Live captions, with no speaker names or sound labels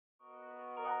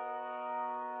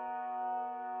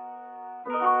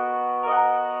Hello,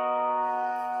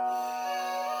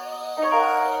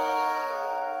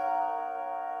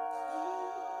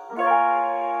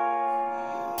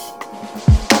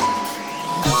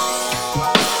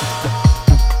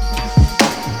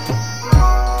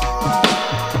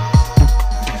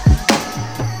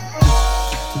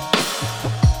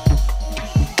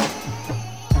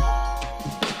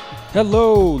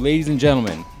 ladies and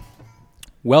gentlemen.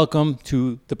 Welcome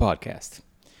to the podcast.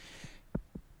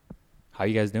 How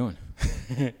you guys doing?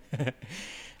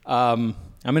 I'm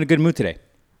in a good mood today.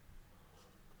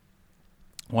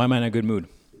 Why am I in a good mood?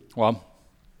 Well,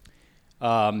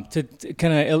 to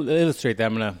kind of illustrate that,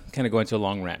 I'm going to kind of go into a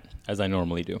long rant, as I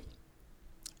normally do.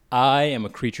 I am a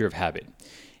creature of habit.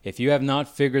 If you have not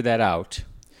figured that out,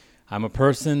 I'm a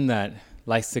person that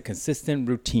likes a consistent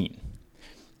routine.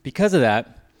 Because of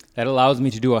that allows me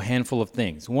to do a handful of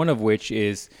things, one of which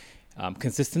is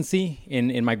consistency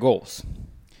in my goals.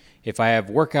 If I have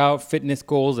workout, fitness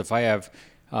goals, if I have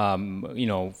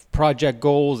project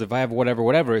goals, if I have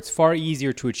whatever, it's far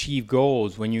easier to achieve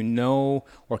goals when you know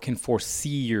or can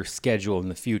foresee your schedule in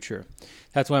the future.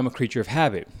 That's why I'm a creature of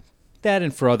habit. That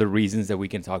and for other reasons that we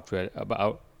can talk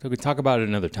about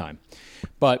another time.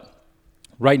 But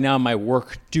right now my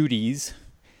work duties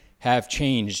have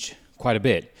changed quite a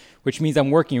bit, which means I'm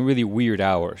working really weird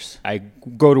hours. I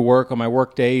go to work on my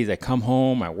work days, I come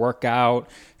home, I work out.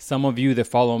 Some of you that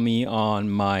follow me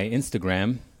on my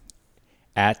Instagram,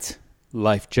 at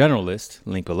Life Generalist,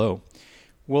 link below,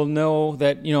 will know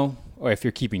that, or if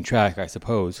you're keeping track, I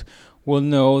suppose, will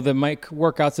know that my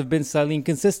workouts have been slightly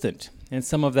inconsistent. And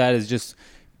some of that is just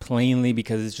plainly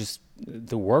because it's just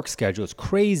the work schedule is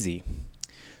crazy.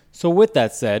 So with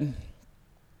that said,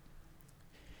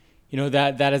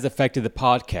 that has affected the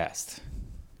podcast.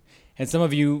 And some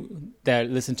of you that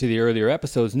listen to the earlier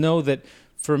episodes know that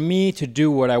for me to do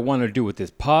what I want to do with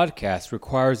this podcast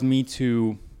requires me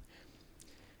to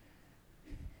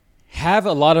have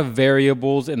a lot of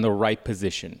variables in the right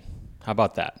position. How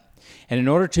about that? And in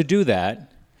order to do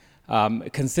that,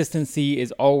 consistency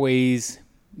is always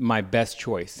my best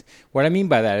choice. What I mean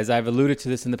by that is I've alluded to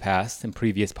this in the past, in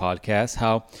previous podcasts,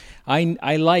 how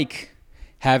I like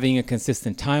having a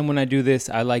consistent time when I do this.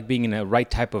 I like being in a right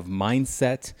type of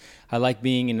mindset. I like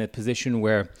being in a position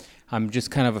where I'm just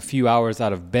kind of a few hours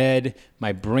out of bed.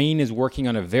 My brain is working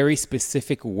on a very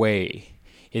specific way.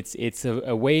 It's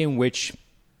a way in which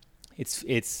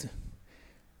it's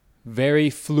very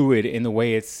fluid in the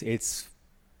way it's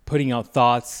putting out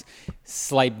thoughts,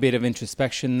 slight bit of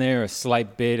introspection there, a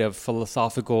slight bit of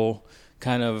philosophical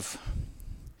kind of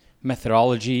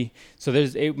methodology. So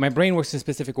my brain works in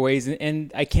specific ways,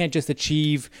 and I can't just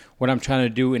achieve what I'm trying to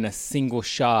do in a single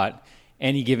shot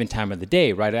any given time of the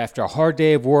day, right? After a hard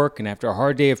day of work and after a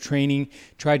hard day of training,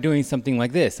 try doing something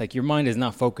like this. Like your mind is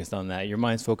not focused on that. Your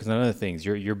mind's focused on other things.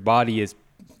 Your body is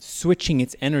switching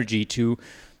its energy to,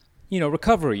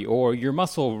 recovery, or your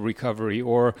muscle recovery,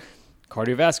 or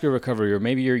cardiovascular recovery, or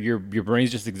maybe your brain's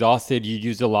just exhausted. You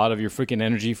used a lot of your freaking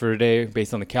energy for a day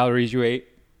based on the calories you ate.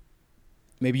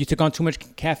 Maybe you took on too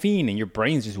much caffeine and your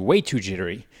brain's just way too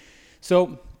jittery.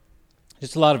 So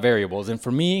just a lot of variables. And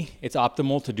for me, it's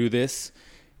optimal to do this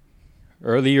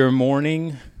earlier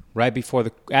morning, right before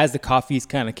as the coffee's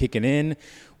kind of kicking in,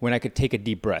 when I could take a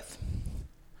deep breath.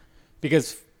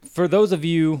 Because for those of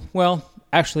you,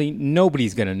 actually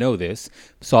nobody's going to know this,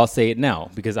 so I'll say it now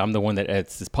because I'm the one that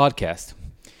edits this podcast.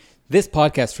 This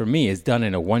podcast for me is done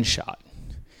in a one shot.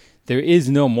 There is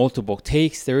no multiple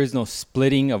takes. There is no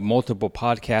splitting of multiple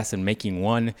podcasts and making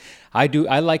one. I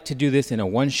like to do this in a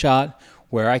one shot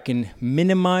where I can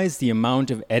minimize the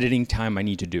amount of editing time I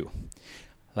need to do.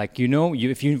 Like,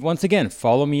 if you once again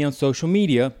follow me on social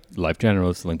media, Life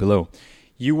Generalist, link below,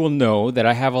 you will know that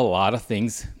I have a lot of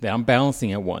things that I'm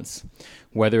balancing at once.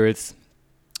 Whether it's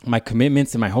my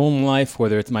commitments in my home life,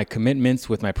 whether it's my commitments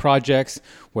with my projects,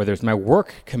 whether it's my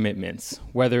work commitments,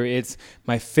 whether it's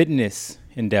my fitness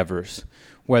endeavors,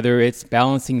 whether it's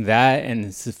balancing that and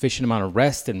a sufficient amount of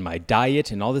rest and my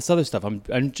diet and all this other stuff.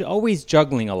 I'm always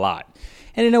juggling a lot.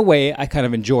 And in a way, I kind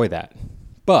of enjoy that.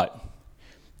 But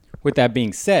with that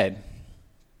being said,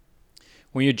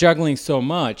 when you're juggling so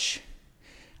much,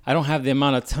 I don't have the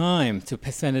amount of time to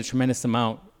spend a tremendous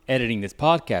amount editing this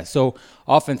podcast. So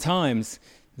oftentimes,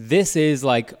 this is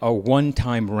like a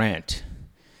one-time rant.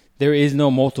 There is no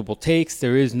multiple takes.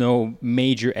 There is no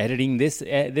major editing. This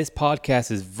podcast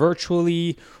is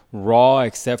virtually raw,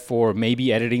 except for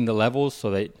maybe editing the levels so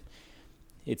that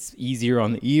it's easier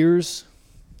on the ears,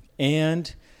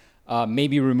 and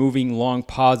maybe removing long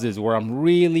pauses where I'm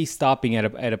really stopping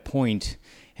at a point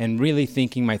and really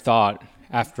thinking my thought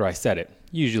after I said it.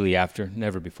 usually after,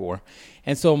 never before.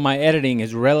 And so my editing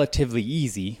is relatively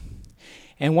easy.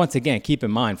 And once again, keep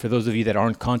in mind, for those of you that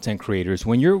aren't content creators,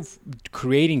 when you're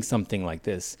creating something like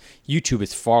this, YouTube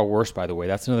is far worse, by the way.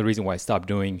 That's another reason why I stopped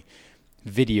doing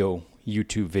video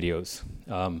YouTube videos,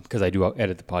 because I do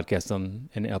edit the podcast and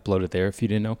upload it there, if you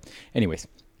didn't know. Anyways,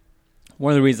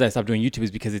 one of the reasons I stopped doing YouTube is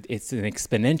because it's an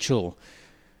exponential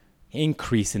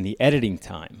increase in the editing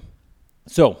time.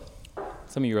 So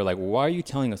some of you are like, why are you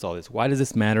telling us all this? Why does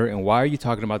this matter? And why are you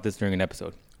talking about this during an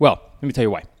episode? Well, let me tell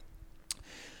you why.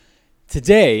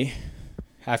 Today,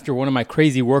 after one of my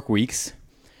crazy work weeks,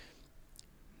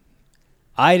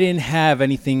 I didn't have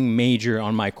anything major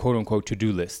on my quote-unquote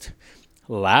to-do list.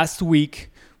 Last week,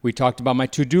 we talked about my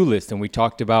to-do list, and we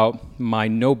talked about my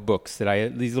notebooks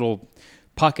these little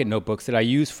pocket notebooks that I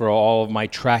use for all of my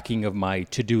tracking of my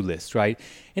to-do list, right?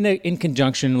 In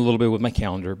conjunction a little bit with my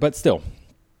calendar, but still.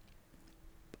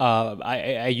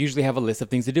 I usually have a list of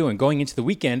things to do, and going into the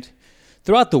weekend,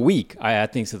 throughout the week, I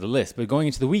add things to the list, but going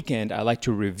into the weekend, I like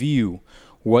to review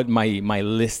what my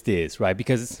list is, right?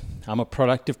 Because I'm a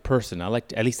productive person.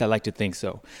 At least I like to think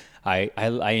so. I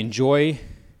enjoy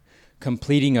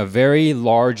completing a very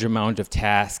large amount of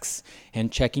tasks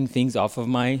and checking things off of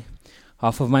my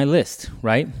list,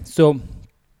 right? So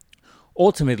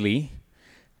ultimately,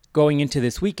 going into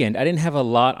this weekend, I didn't have a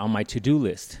lot on my to-do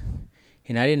list,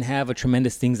 and I didn't have a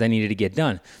tremendous things I needed to get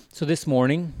done. So this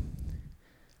morning,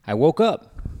 I woke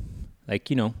up like,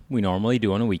 we normally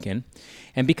do on a weekend.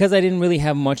 And because I didn't really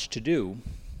have much to do,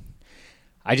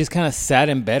 I just kind of sat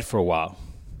in bed for a while,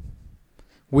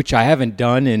 which I haven't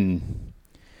done in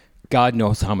God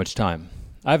knows how much time.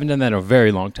 I haven't done that in a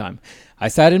very long time. I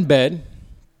sat in bed,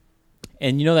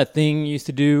 and you know that thing you used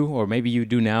to do, or maybe you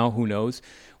do now, who knows,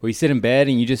 where you sit in bed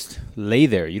and you just lay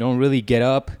there. You don't really get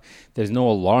up. There's no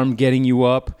alarm getting you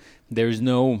up. There's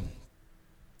nothing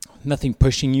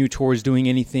pushing you towards doing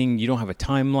anything. You don't have a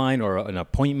timeline or an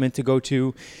appointment to go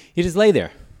to. You just lay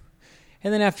there.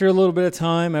 And then after a little bit of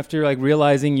time, after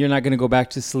realizing you're not going to go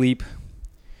back to sleep,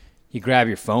 you grab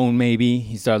your phone maybe.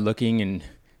 You start looking, and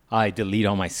I delete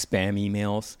all my spam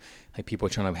emails, like people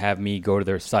trying to have me go to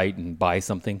their site and buy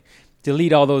something.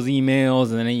 Delete all those emails,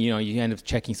 and then you end up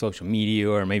checking social media,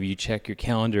 or maybe you check your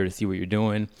calendar to see what you're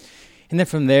doing. And then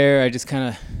from there, I just kind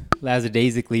of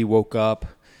lackadaisically woke up,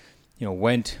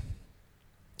 went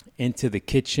into the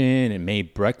kitchen and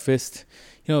made breakfast.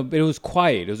 But it was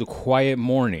quiet. It was a quiet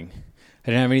morning. I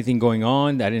didn't have anything going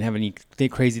on. I didn't have any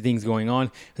crazy things going on.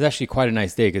 It was actually quite a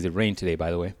nice day because it rained today,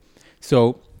 by the way.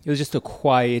 So it was just a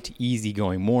quiet,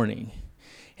 easygoing morning.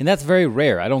 And that's very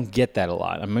rare. I don't get that a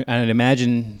lot. I'd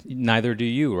imagine neither do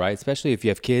you, right? Especially if you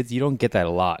have kids, you don't get that a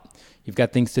lot. You've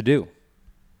got things to do.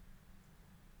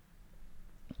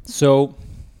 So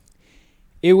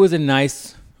it was a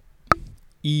nice,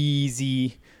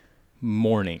 easy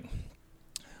morning.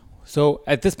 So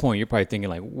at this point, you're probably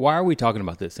thinking why are we talking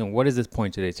about this? And what is this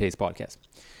point to today's podcast?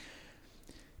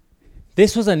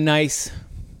 This was a nice,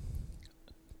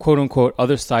 quote unquote,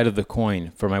 other side of the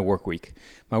coin for my work week.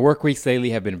 My work weeks lately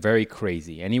have been very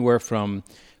crazy, anywhere from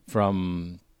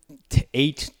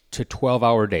 8 to 12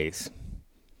 hour days,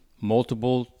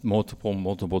 multiple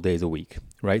days a week,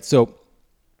 right? So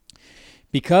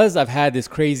because I've had this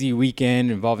crazy weekend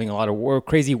involving a lot of work,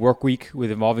 crazy work week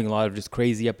involving a lot of just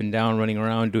crazy up and down, running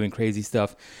around, doing crazy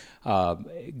stuff,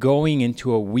 going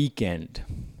into a weekend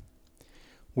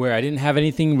where I didn't have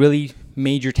anything really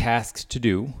major tasks to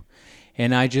do,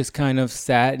 and I just kind of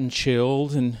sat and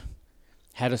chilled and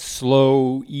had a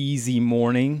slow, easy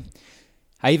morning.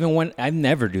 I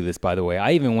never do this, by the way.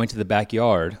 I even went to the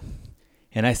backyard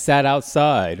and I sat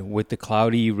outside with the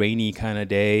cloudy, rainy kind of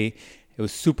day. It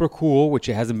was super cool, which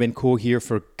it hasn't been cool here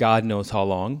for God knows how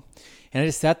long. And I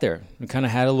just sat there and kind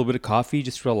of had a little bit of coffee,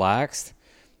 just relaxed,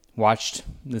 watched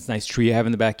this nice tree I have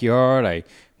in the backyard. I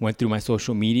went through my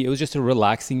social media. It was just a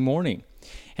relaxing morning.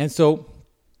 And so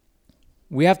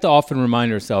we have to often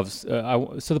remind ourselves.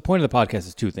 So the point of the podcast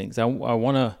is two things. I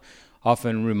want to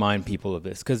often remind people of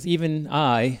this, because even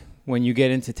when you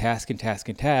get into task,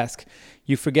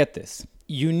 you forget this.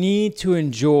 You need to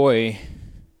enjoy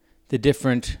the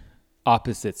different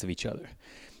opposites of each other.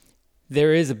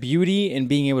 There is a beauty in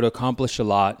being able to accomplish a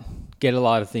lot, get a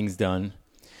lot of things done,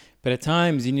 but at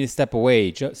times you need to step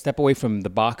away from the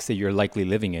box that you're likely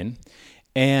living in,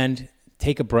 and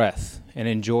take a breath and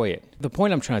enjoy it. The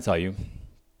point I'm trying to tell you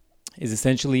is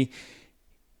essentially,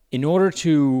 in order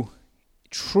to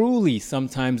truly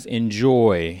sometimes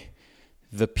enjoy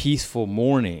the peaceful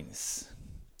mornings,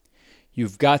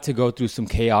 you've got to go through some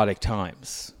chaotic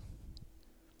times.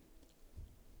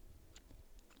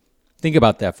 Think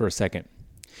about that for a second.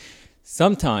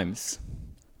 Sometimes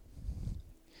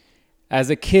As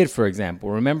a kid, for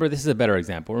example, remember, this is a better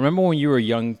example. Remember when you were a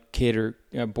young kid or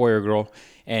boy or girl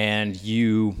and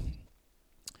you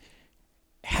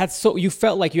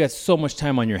felt like you had so much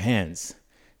time on your hands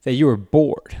that you were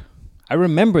bored. I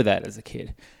remember that as a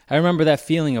kid. I remember that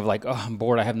feeling of like, oh, I'm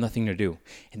bored, I have nothing to do.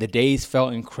 And the days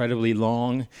felt incredibly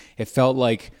long. It felt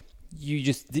like you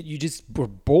just were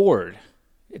bored.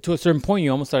 To a certain point,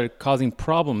 you almost started causing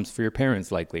problems for your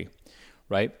parents, likely,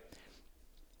 right?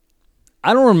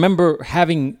 I don't remember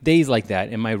having days like that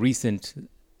in my recent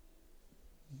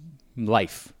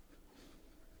life.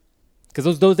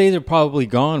 Because those days are probably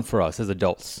gone for us as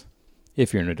adults,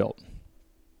 if you're an adult.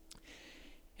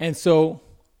 And so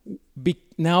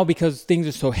now because things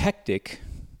are so hectic,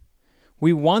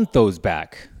 we want those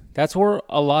back. That's where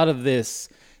a lot of this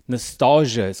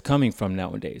nostalgia is coming from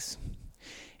nowadays.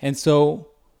 And so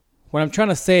what I'm trying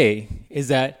to say is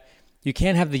that you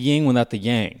can't have the yin without the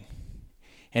yang.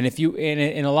 And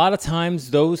and a lot of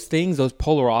times those things, those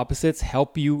polar opposites,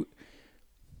 help you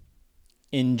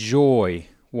enjoy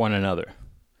one another.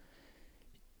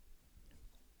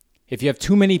 If you have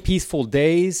too many peaceful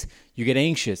days, you get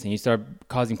anxious and you start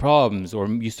causing problems, or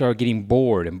you start getting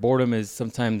bored, and boredom is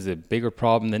sometimes a bigger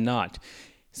problem than not.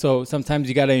 So sometimes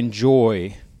you got to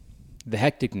enjoy the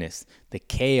hecticness, the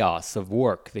chaos of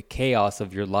work, the chaos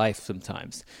of your life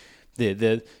sometimes. You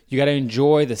got to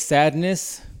enjoy the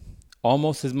sadness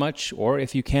almost as much, or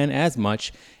if you can, as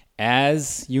much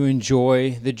as you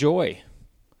enjoy the joy.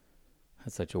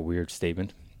 That's such a weird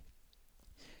statement.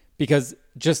 Because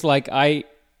just like I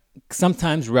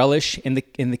sometimes relish in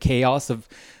the chaos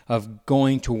of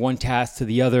going to one task to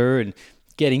the other and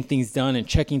getting things done and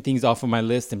checking things off of my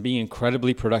list and being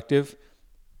incredibly productive,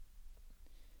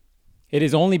 it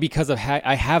is only because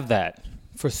I have that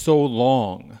for so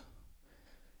long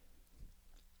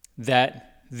that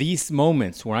these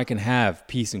moments where I can have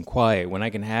peace and quiet, when I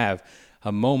can have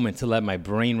a moment to let my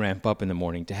brain ramp up in the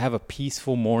morning, to have a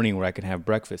peaceful morning where I can have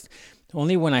breakfast,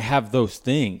 only when I have those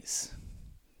things,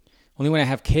 only when I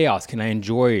have chaos can I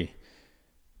enjoy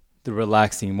the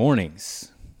relaxing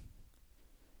mornings.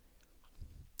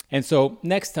 And so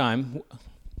next time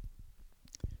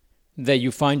that you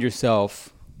find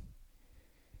yourself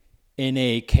in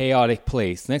a chaotic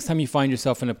place, next time you find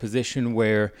yourself in a position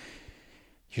where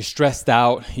you're stressed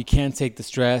out, you can't take the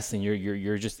stress, and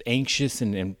you're just anxious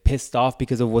and pissed off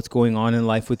because of what's going on in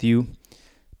life with you,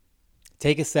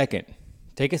 take a second,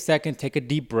 take a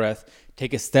deep breath,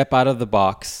 take a step out of the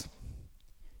box,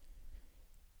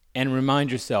 and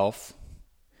remind yourself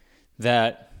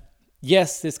that,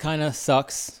 yes, this kind of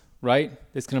sucks, right?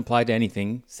 This can apply to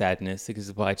anything, sadness, it can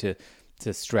apply to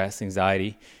stress,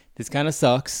 anxiety. This kind of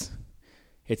sucks.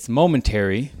 It's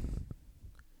momentary.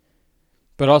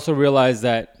 But also realize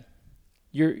that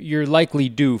you're likely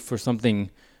due for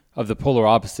something of the polar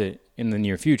opposite in the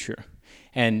near future.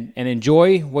 And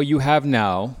enjoy what you have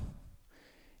now,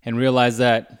 and realize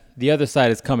that the other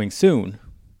side is coming soon,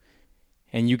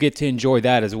 and you get to enjoy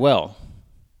that as well.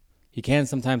 You can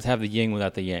sometimes have the yin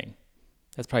without the yang.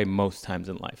 That's probably most times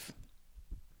in life.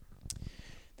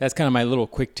 That's kind of my little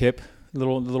quick tip,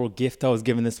 little gift I was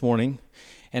given this morning.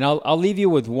 And I'll leave you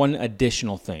with one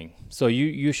additional thing. So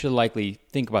you should likely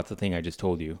think about the thing I just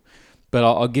told you. But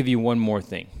I'll give you one more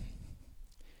thing.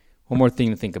 One more thing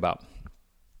to think about.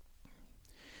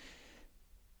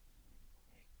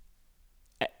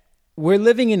 We're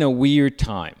living in a weird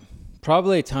time.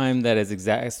 Probably a time that has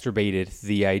exacerbated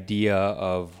the idea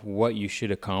of what you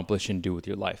should accomplish and do with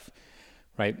your life.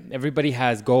 Right? Everybody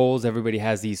has goals. Everybody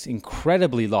has these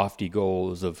incredibly lofty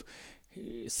goals of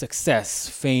success,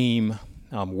 fame,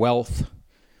 wealth,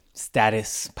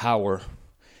 status, power.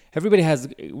 Everybody has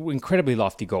incredibly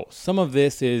lofty goals. Some of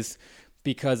this is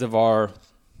because of our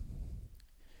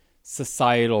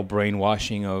societal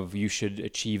brainwashing of you should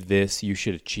achieve this, you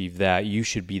should achieve that, you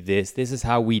should be this. This is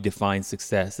how we define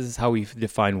success. This is how we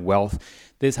define wealth.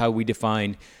 This is how we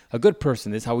define a good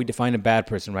person. This is how we define a bad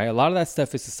person, right? A lot of that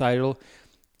stuff is societal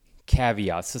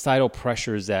caveats, societal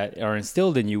pressures that are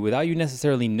instilled in you without you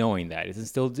necessarily knowing that. It's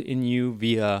instilled in you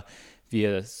via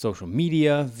social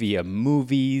media, via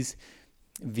movies,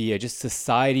 via just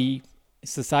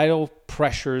societal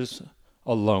pressures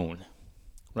alone,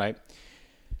 right?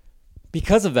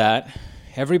 Because of that,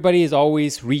 everybody is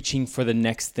always reaching for the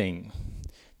next thing,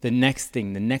 the next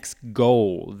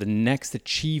goal, the next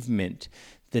achievement,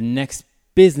 the next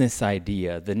business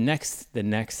idea, the next.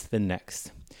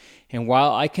 And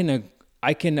while I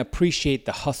can appreciate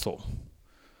the hustle,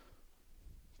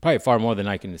 probably far more than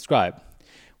I can describe.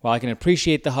 While I can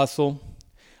appreciate the hustle,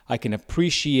 I can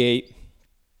appreciate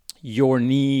your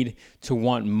need to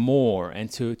want more and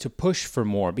to push for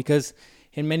more, because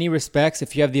in many respects,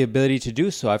 if you have the ability to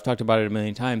do so, I've talked about it a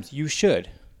million times, you should.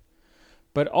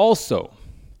 But also,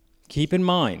 keep in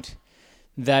mind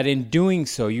that in doing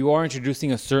so, you are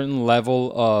introducing a certain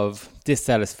level of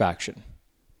dissatisfaction.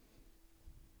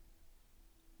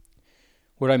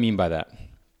 What do I mean by that?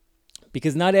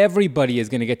 Because not everybody is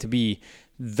going to get to be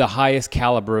the highest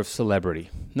caliber of celebrity.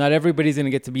 Not everybody's going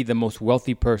to get to be the most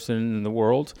wealthy person in the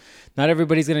world. Not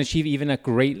everybody's going to achieve even a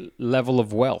great level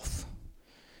of wealth.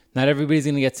 Not everybody's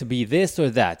going to get to be this or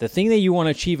that. The thing that you want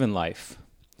to achieve in life,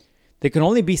 there can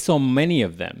only be so many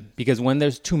of them, because when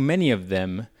there's too many of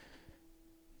them,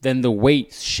 then the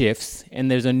weight shifts and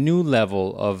there's a new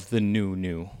level of the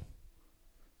new,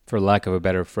 for lack of a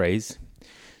better phrase.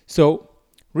 So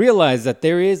realize that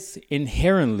there is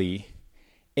inherently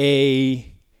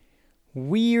a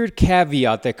weird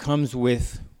caveat that comes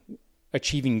with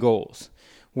achieving goals,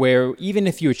 where even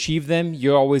if you achieve them,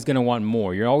 you're always going to want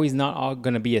more. You're always not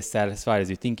going to be as satisfied as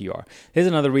you think you are. There's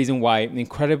another reason why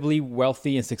incredibly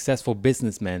wealthy and successful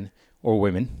businessmen or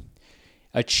women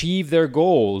achieve their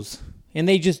goals and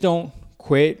they just don't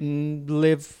quit and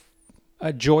live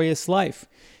a joyous life.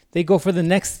 They go for the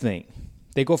next thing.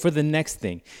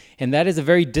 And that is a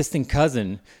very distant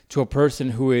cousin to a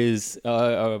person who is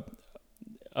a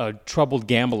troubled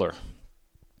gambler.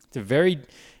 It's a very,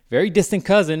 very distant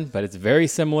cousin, but it's a very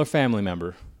similar family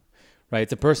member, right?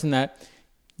 It's a person that,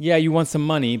 yeah, you want some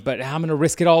money, but I'm going to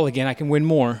risk it all again. I can win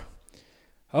more.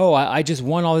 Oh, I just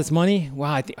won all this money?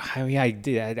 Wow,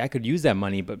 I could use that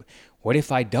money, but what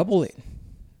if I double it?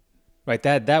 Right?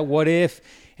 That what if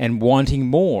and wanting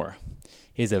more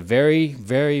is a very,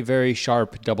 very, very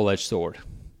sharp double-edged sword.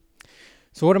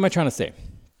 So what am I trying to say?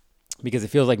 Because it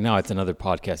feels like now it's another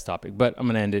podcast topic, but I'm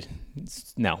going to end it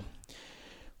now.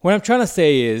 What I'm trying to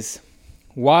say is,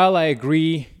 while I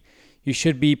agree you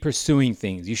should be pursuing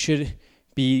things, you should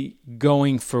be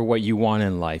going for what you want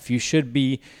in life, you should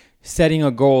be setting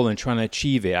a goal and trying to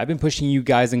achieve it. I've been pushing you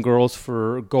guys and girls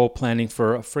for goal planning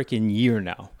for a freaking year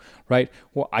now, right?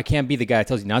 Well, I can't be the guy that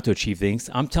tells you not to achieve things.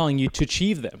 I'm telling you to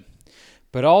achieve them.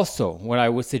 But also, what I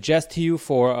would suggest to you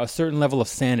for a certain level of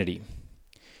sanity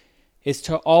is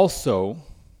to also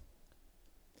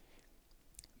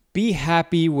be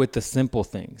happy with the simple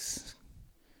things.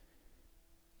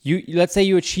 Let's say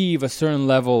you achieve a certain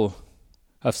level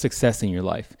of success in your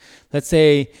life. Let's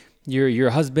say you're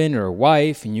a husband or a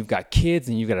wife and you've got kids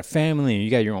and you've got a family and you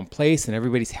got your own place and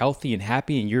everybody's healthy and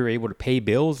happy and you're able to pay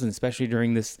bills, and especially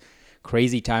during this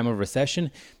crazy time of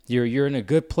recession, you're in a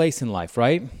good place in life,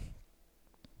 right?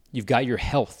 You've got your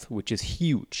health, which is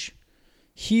huge.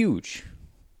 Huge.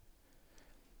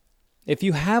 If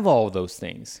you have all of those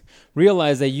things,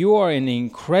 realize that you are in an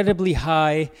incredibly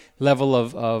high level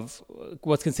of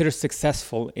what's considered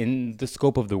successful in the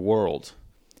scope of the world.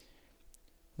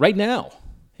 Right now,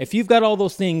 if you've got all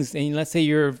those things, and let's say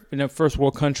you're in a first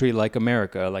world country like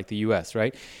America, like the US,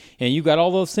 right? And you've got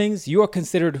all those things, you are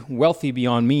considered wealthy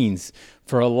beyond means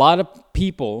for a lot of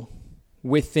people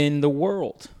within the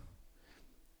world.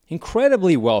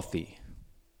 Incredibly wealthy.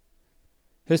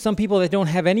 There's some people that don't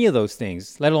have any of those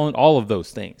things, let alone all of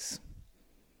those things.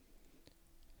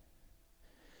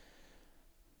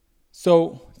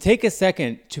 So take a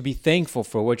second to be thankful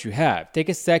for what you have. Take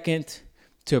a second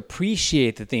to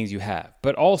appreciate the things you have,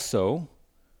 but also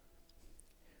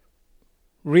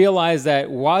realize that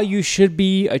while you should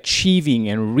be achieving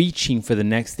and reaching for the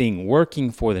next thing,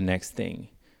 working for the next thing,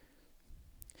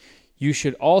 you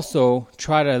should also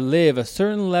try to live a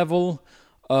certain level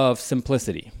of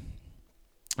simplicity.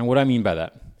 And what I mean by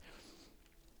that,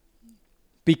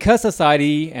 because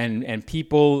society and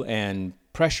people and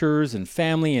pressures and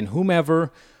family and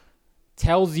whomever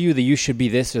tells you that you should be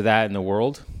this or that in the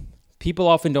world, people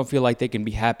often don't feel like they can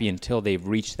be happy until they've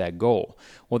reached that goal.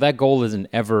 Well, that goal is an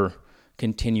ever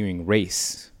continuing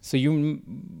race. So you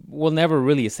will never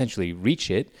really essentially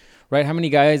reach it, right? How many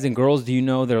guys and girls do you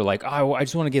know that are like, oh, I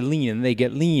just want to get lean, and they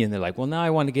get lean, and they're like, well, now I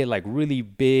want to get like really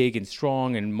big and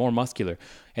strong and more muscular.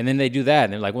 And then they do that,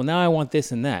 and they're like, well, now I want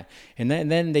this and that. And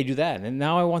then they do that, and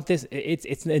now I want this.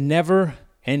 It's a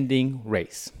never-ending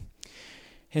race.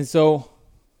 And so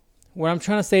what I'm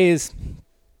trying to say is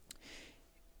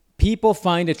people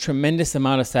find a tremendous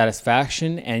amount of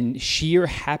satisfaction and sheer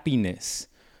happiness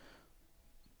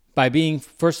by being,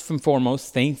 first and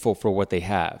foremost, thankful for what they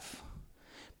have,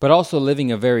 but also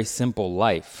living a very simple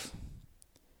life.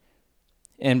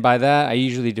 And by that, I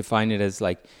usually define it as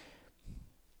like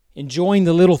enjoying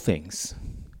the little things.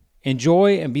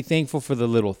 Enjoy and be thankful for the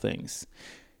little things.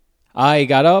 I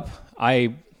got up,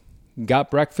 I got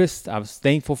breakfast, I was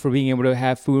thankful for being able to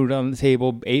have food on the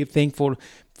table, thankful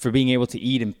for being able to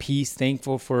eat in peace,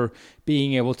 thankful for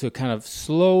being able to kind of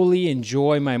slowly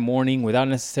enjoy my morning without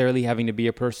necessarily having to be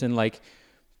a person like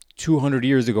 200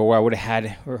 years ago where I would have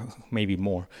had, or maybe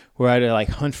more, where I had to like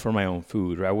hunt for my own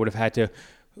food, or I would have had to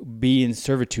be in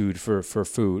servitude for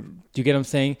food. Do you get what I'm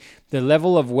saying? The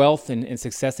level of wealth and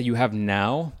success that you have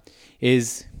now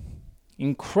is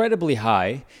incredibly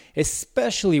high,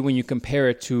 especially when you compare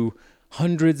it to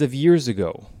hundreds of years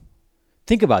ago.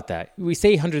 Think about that. We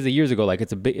say hundreds of years ago like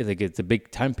it's a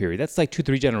big time period. That's like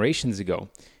 2-3 generations ago,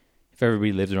 if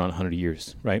everybody lived around 100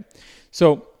 years, right?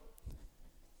 So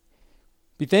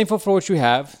be thankful for what you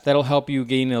have. That'll help you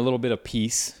gain a little bit of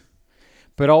peace.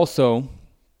 But also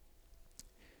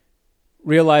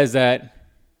realize that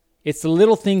it's the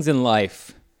little things in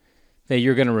life that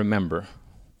you're going to remember.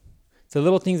 It's the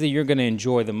little things that you're going to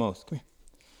enjoy the most.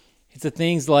 It's the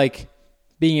things like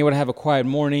being able to have a quiet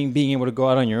morning, being able to go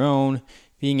out on your own,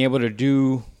 being able to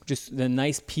do just the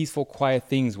nice, peaceful, quiet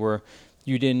things where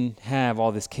you didn't have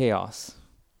all this chaos.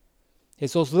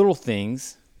 It's those little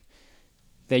things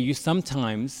that you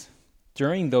sometimes,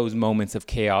 during those moments of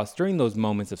chaos, during those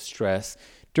moments of stress,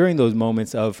 during those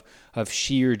moments of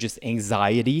sheer just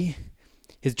anxiety,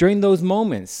 is during those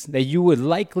moments that you would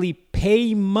likely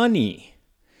pay money,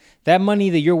 that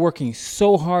money that you're working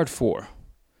so hard for,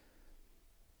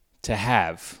 to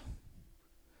have.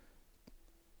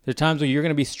 There are times where you're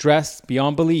going to be stressed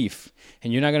beyond belief,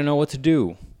 and you're not going to know what to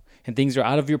do, and things are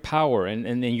out of your power,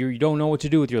 and you don't know what to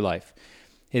do with your life.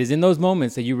 It is in those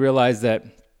moments that you realize that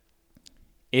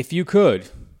if you could,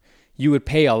 you would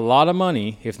pay a lot of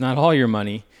money, if not all your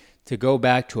money, to go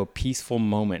back to a peaceful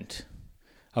moment.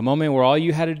 A moment where all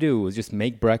you had to do was just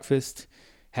make breakfast,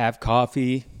 have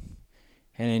coffee,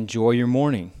 and enjoy your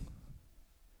morning.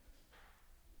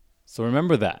 So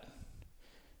remember that.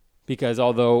 Because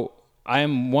although I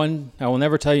will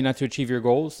never tell you not to achieve your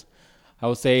goals. I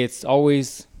will say it's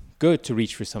always good to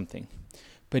reach for something.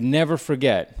 But never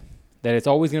forget that it's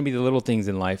always going to be the little things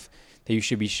in life that you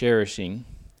should be cherishing.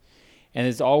 And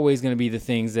it's always going to be the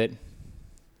things that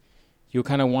you'll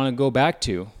kind of want to go back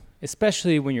to,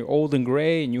 especially when you're old and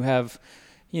gray and you have,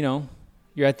 you're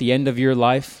at the end of your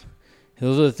life.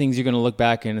 Those are the things you're going to look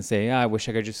back and say, I wish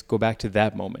I could just go back to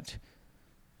that moment.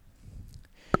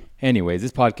 Anyways,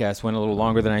 this podcast went a little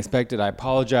longer than I expected. I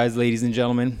apologize, ladies and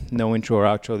gentlemen. No intro or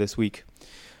outro this week.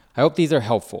 I hope these are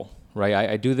helpful, right?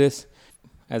 I do this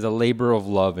as a labor of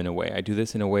love in a way. I do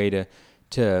this in a way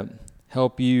to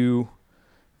help you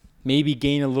maybe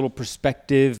gain a little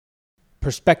perspective.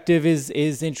 Perspective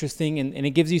is interesting, and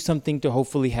it gives you something to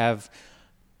hopefully have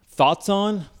thoughts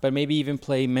on, but maybe even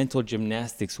play mental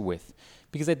gymnastics with,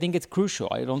 because I think it's crucial.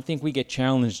 I don't think we get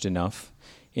challenged enough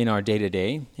in our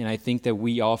day-to-day, and I think that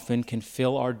we often can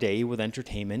fill our day with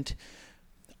entertainment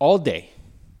all day.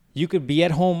 You could be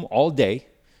at home all day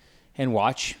and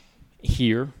watch,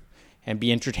 hear, and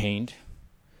be entertained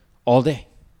all day.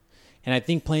 And I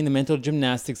think playing the mental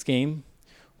gymnastics game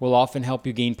will often help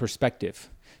you gain perspective.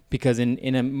 Because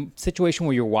in a situation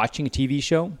where you're watching a TV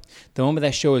show, the moment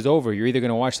that show is over, you're either going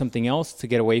to watch something else to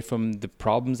get away from the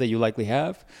problems that you likely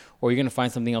have, or you're going to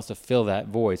find something else to fill that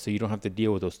void so you don't have to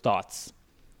deal with those thoughts.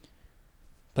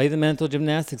 Play the mental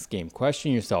gymnastics game.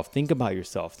 Question yourself. Think about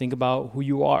yourself. Think about who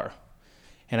you are.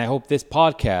 And I hope this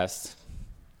podcast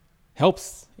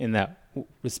helps in that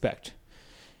respect.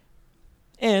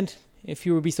 And if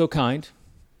you would be so kind,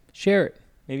 share it.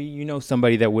 Maybe you know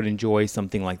somebody that would enjoy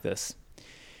something like this.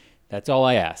 That's all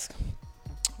I ask.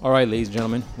 All right, ladies and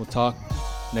gentlemen, we'll talk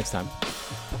next time.